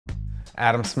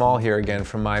Adam Small here again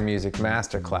from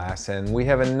MyMusicMasterclass, and we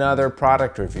have another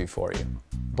product review for you.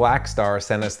 Blackstar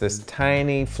sent us this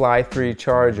tiny FLY3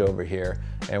 charge over here,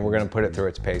 and we're going to put it through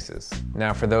its paces.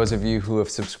 Now, for those of you who have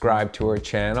subscribed to our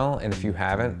channel, and if you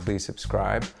haven't, please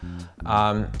subscribe.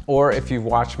 Or if you've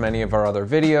watched many of our other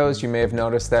videos, you may have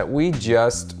noticed that we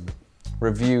just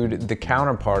reviewed the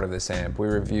counterpart of this amp. We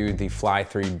reviewed the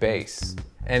FLY3 bass.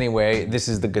 Anyway, this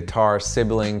is the guitar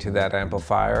sibling to that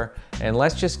amplifier, and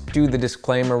let's just do the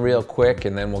disclaimer real quick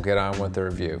and then we'll get on with the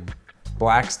review.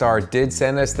 Blackstar did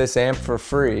send us this amp for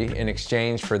free in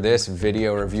exchange for this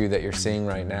video review that you're seeing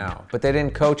right now, but they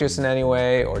didn't coach us in any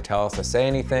way or tell us to say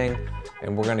anything,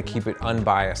 and we're going to keep it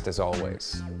unbiased as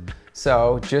always.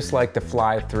 So, just like the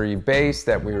FLY3 bass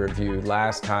that we reviewed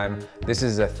last time, this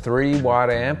is a 3-watt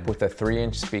amp with a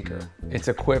 3-inch speaker. It's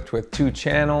equipped with 2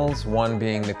 channels, one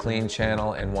being the clean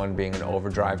channel and one being an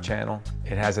overdrive channel.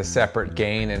 It has a separate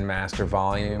gain and master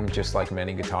volume, just like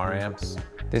many guitar amps.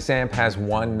 This amp has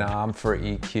one knob for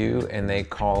EQ, and they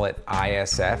call it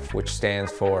ISF, which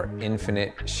stands for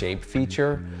Infinite Shape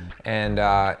Feature. And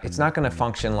it's not going to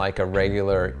function like a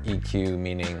regular EQ,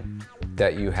 meaning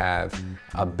that you have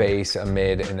a bass, a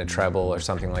mid, and a treble or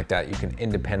something like that you can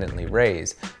independently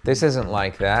raise. This isn't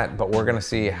like that, but we're gonna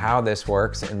see how this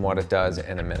works and what it does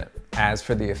in a minute. As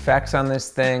for the effects on this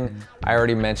thing, I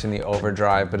already mentioned the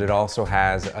overdrive, but it also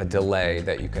has a delay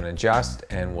that you can adjust,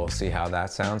 and we'll see how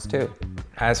that sounds too.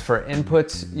 As for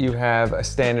inputs, you have a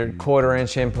standard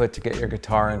 1/4-inch input to get your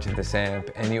guitar into this amp,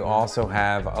 and you also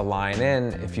have a line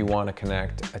in if you want to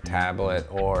connect a tablet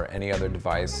or any other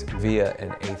device via an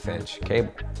 1/8-inch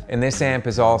cable. And this amp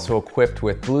is also equipped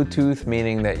with Bluetooth,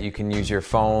 meaning that you can use your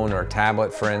phone or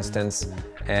tablet, for instance,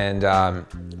 and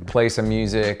play some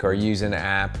music or use an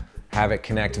app, have it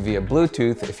connect via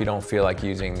Bluetooth if you don't feel like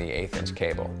using the 1/8-inch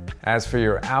cable. As for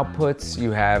your outputs,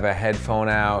 you have a headphone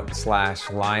out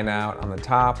 / line out on the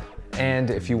top, and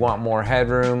if you want more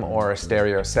headroom or a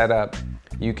stereo setup,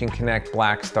 you can connect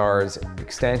Blackstar's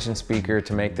extension speaker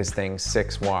to make this thing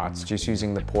 6 watts, just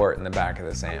using the port in the back of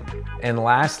this amp. And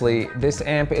lastly, this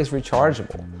amp is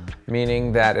rechargeable,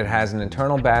 meaning that it has an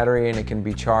internal battery and it can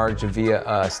be charged via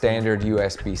a standard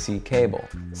USB-C cable.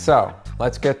 So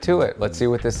let's get to it. Let's see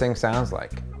what this thing sounds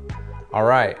like. All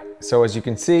right, so as you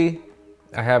can see,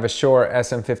 I have a Shure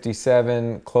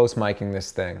SM57 close miking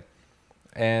this thing.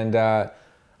 And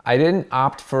I didn't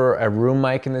opt for a room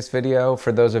mic in this video.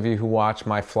 For those of you who watch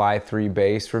my FLY3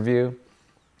 bass review,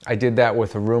 I did that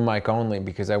with a room mic only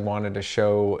because I wanted to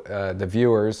show the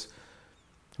viewers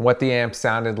what the amp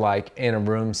sounded like in a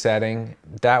room setting.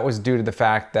 That was due to the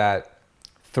fact that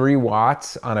 3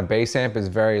 watts on a bass amp is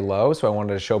very low, so I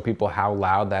wanted to show people how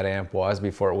loud that amp was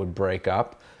before it would break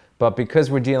up. But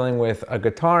because we're dealing with a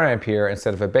guitar amp here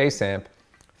instead of a bass amp,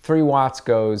 3 watts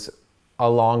goes a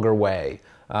longer way.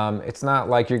 It's not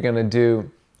like you're gonna do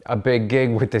a big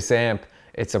gig with this amp.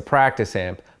 It's a practice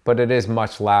amp, but it is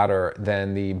much louder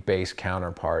than the bass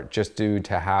counterpart, just due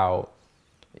to how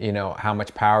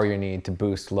much power you need to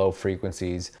boost low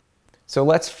frequencies. So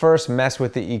let's first mess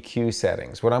with the EQ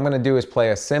settings. What I'm gonna do is play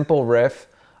a simple riff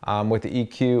with the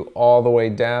EQ all the way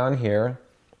down here,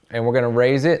 and we're gonna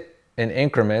raise it in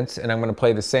increments, and I'm gonna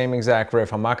play the same exact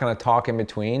riff. I'm not gonna talk in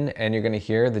between, and you're gonna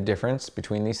hear the difference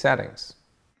between these settings.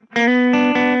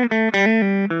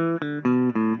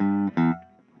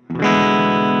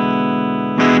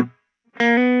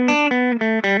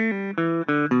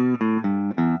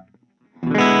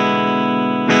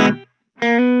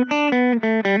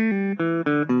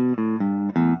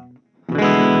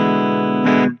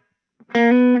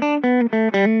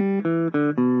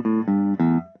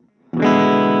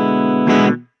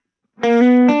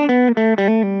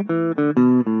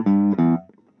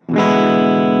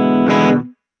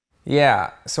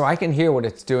 Yeah, so I can hear what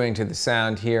it's doing to the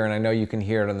sound here, and I know you can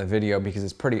hear it on the video because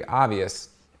it's pretty obvious.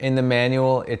 In the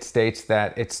manual, it states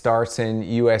that it starts in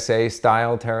USA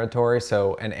style territory,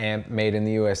 so an amp made in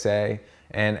the USA,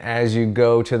 and as you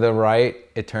go to the right,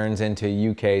 it turns into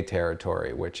UK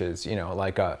territory, which is,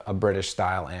 like a British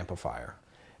style amplifier.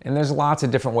 And there's lots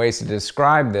of different ways to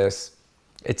describe this.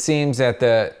 It seems that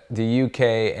the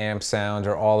UK amp sound,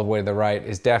 or all the way to the right,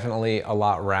 is definitely a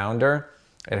lot rounder.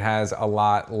 It has a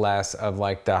lot less of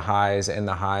like the highs and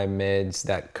the high mids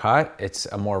that cut. It's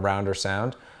a more rounder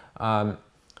sound.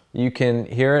 You can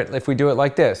hear it if we do it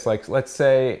like this. Like, let's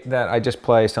say that I just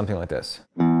play something like this.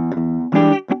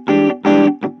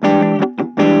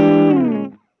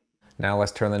 Now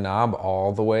let's turn the knob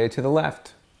all the way to the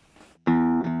left.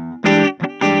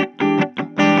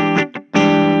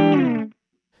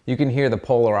 You can hear the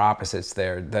polar opposites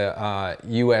there. The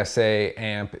USA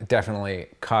amp definitely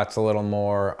cuts a little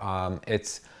more.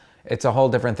 It's it's a whole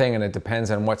different thing, and it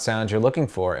depends on what sound you're looking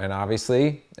for. And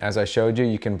obviously, as I showed you,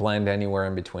 you can blend anywhere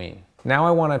in between. Now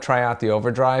I want to try out the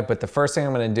overdrive, but the first thing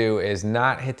I'm going to do is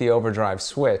not hit the overdrive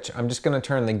switch. I'm just going to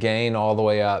turn the gain all the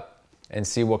way up and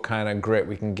see what kind of grit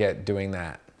we can get doing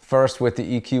that. First with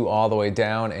the EQ all the way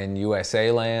down in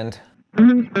USA land.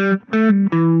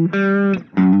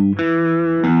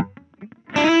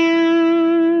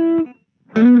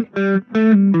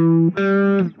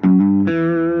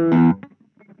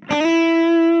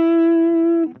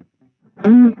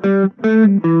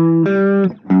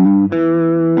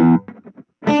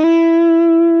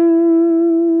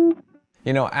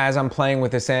 You know, as I'm playing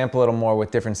with this amp a little more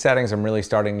with different settings, I'm really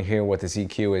starting to hear what this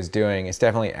EQ is doing. It's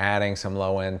definitely adding some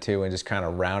low end too and just kind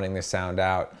of rounding the sound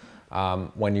out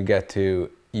when you get to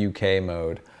UK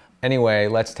mode. Anyway,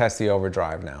 let's test the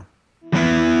overdrive now.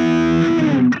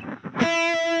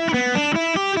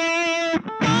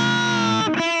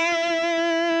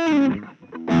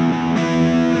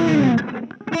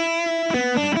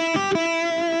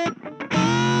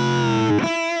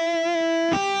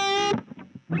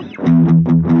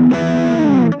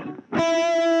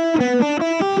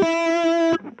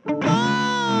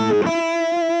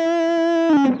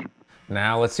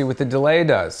 Now let's see what the delay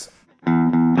does.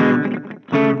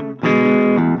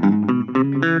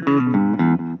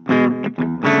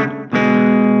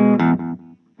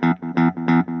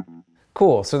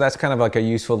 Cool, so that's kind of like a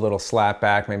useful little slap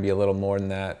back, maybe a little more than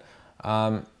that.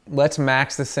 Let's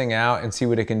max this thing out and see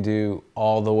what it can do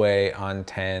all the way on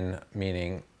 10,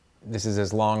 meaning this is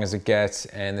as long as it gets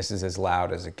and this is as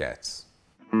loud as it gets.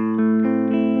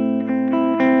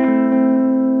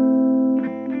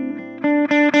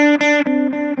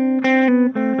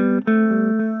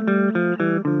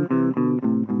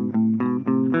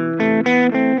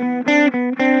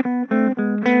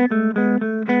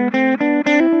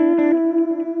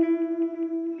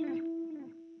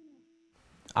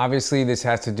 Obviously, this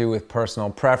has to do with personal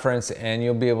preference, and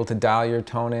you'll be able to dial your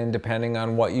tone in depending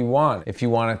on what you want. If you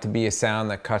want it to be a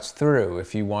sound that cuts through,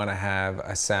 if you want to have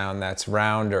a sound that's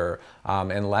rounder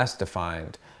and less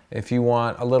defined, if you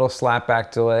want a little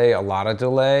slapback delay, a lot of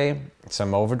delay,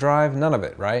 some overdrive, none of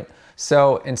it, right?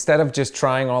 So instead of just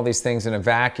trying all these things in a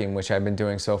vacuum, which I've been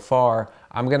doing so far,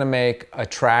 I'm gonna make a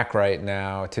track right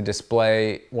now to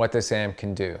display what this amp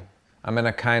can do. I'm in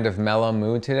a kind of mellow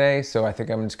mood today, so I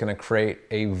think I'm just gonna create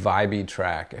a vibey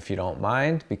track, if you don't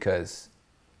mind, because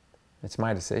it's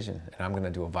my decision, and I'm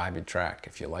gonna do a vibey track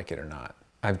if you like it or not.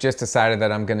 I've just decided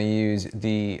that I'm gonna use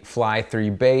the FLY3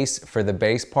 bass for the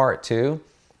bass part too,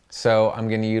 so I'm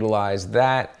gonna utilize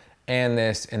that and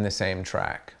this in the same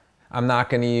track. I'm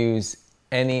not gonna use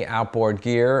any outboard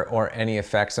gear or any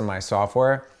effects in my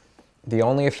software. The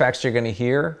only effects you're gonna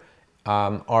hear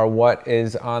are what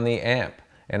is on the amp.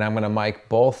 And I'm gonna mic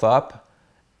both up,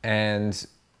 and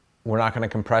we're not gonna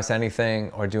compress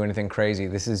anything or do anything crazy.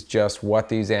 This is just what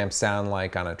these amps sound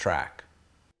like on a track.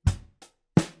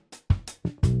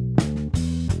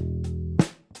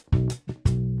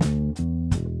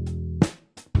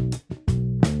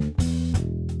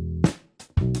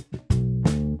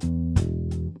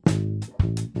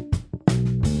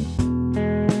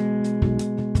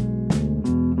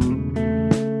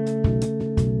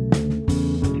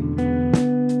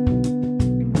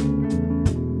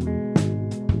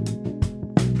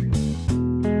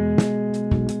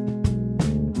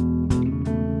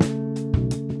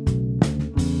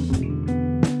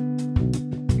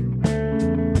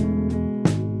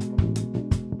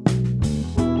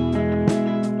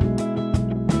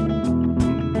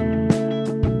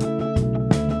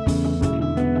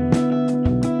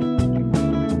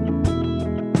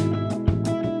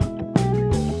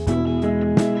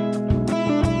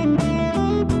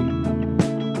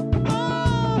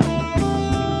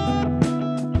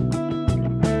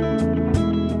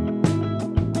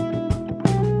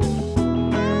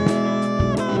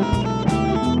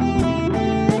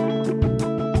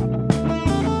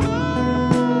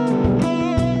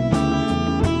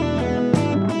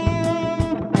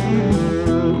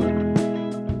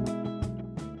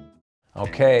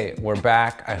 Okay, we're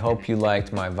back. I hope you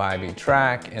liked my vibey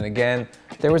track. And again,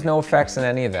 there was no effects in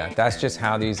any of that. That's just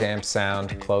how these amps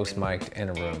sound close mic'd in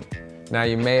a room. Now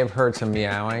you may have heard some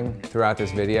meowing throughout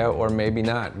this video, or maybe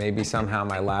not. Maybe somehow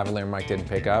my lavalier mic didn't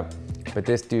pick up, but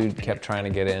this dude kept trying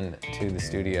to get into the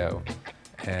studio.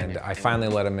 And I finally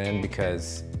let him in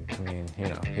because, I mean, you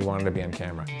know, he wanted to be on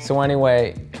camera. So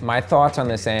anyway, my thoughts on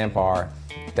this amp are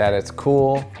that it's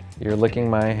cool. You're licking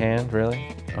my hand,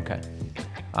 really? Okay.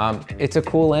 It's a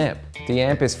cool amp. The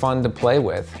amp is fun to play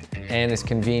with and is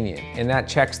convenient, and that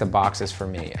checks the boxes for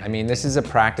me. I mean, this is a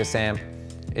practice amp.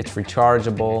 It's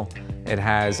rechargeable, It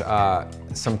has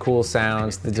some cool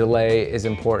sounds. The delay is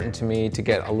important to me to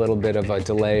get a little bit of a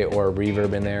delay or a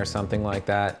reverb in there, something like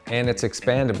that. And it's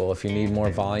expandable if you need more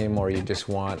volume or you just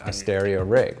want a stereo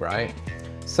rig, right?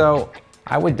 So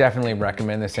I would definitely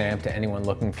recommend this amp to anyone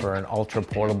looking for an ultra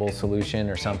portable solution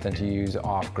or something to use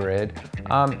off-grid.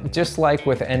 Just like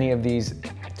with any of these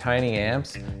tiny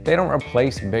amps, they don't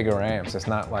replace bigger amps. It's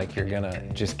not like you're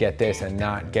gonna just get this and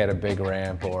not get a bigger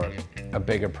amp or a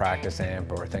bigger practice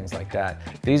amp or things like that.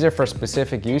 These are for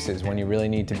specific uses when you really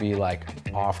need to be like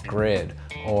off-grid,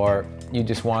 or you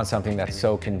just want something that's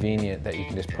so convenient that you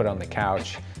can just put on the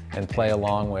couch and play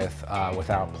along with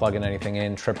without plugging anything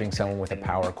in, tripping someone with a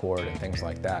power cord and things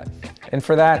like that. And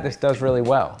for that, this does really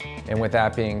well. And with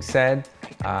that being said,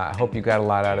 I hope you got a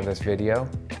lot out of this video.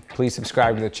 Please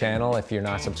subscribe to the channel if you're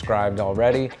not subscribed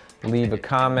already. Leave a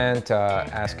comment,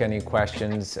 ask any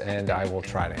questions, and I will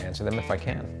try to answer them if I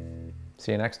can.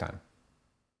 See you next time.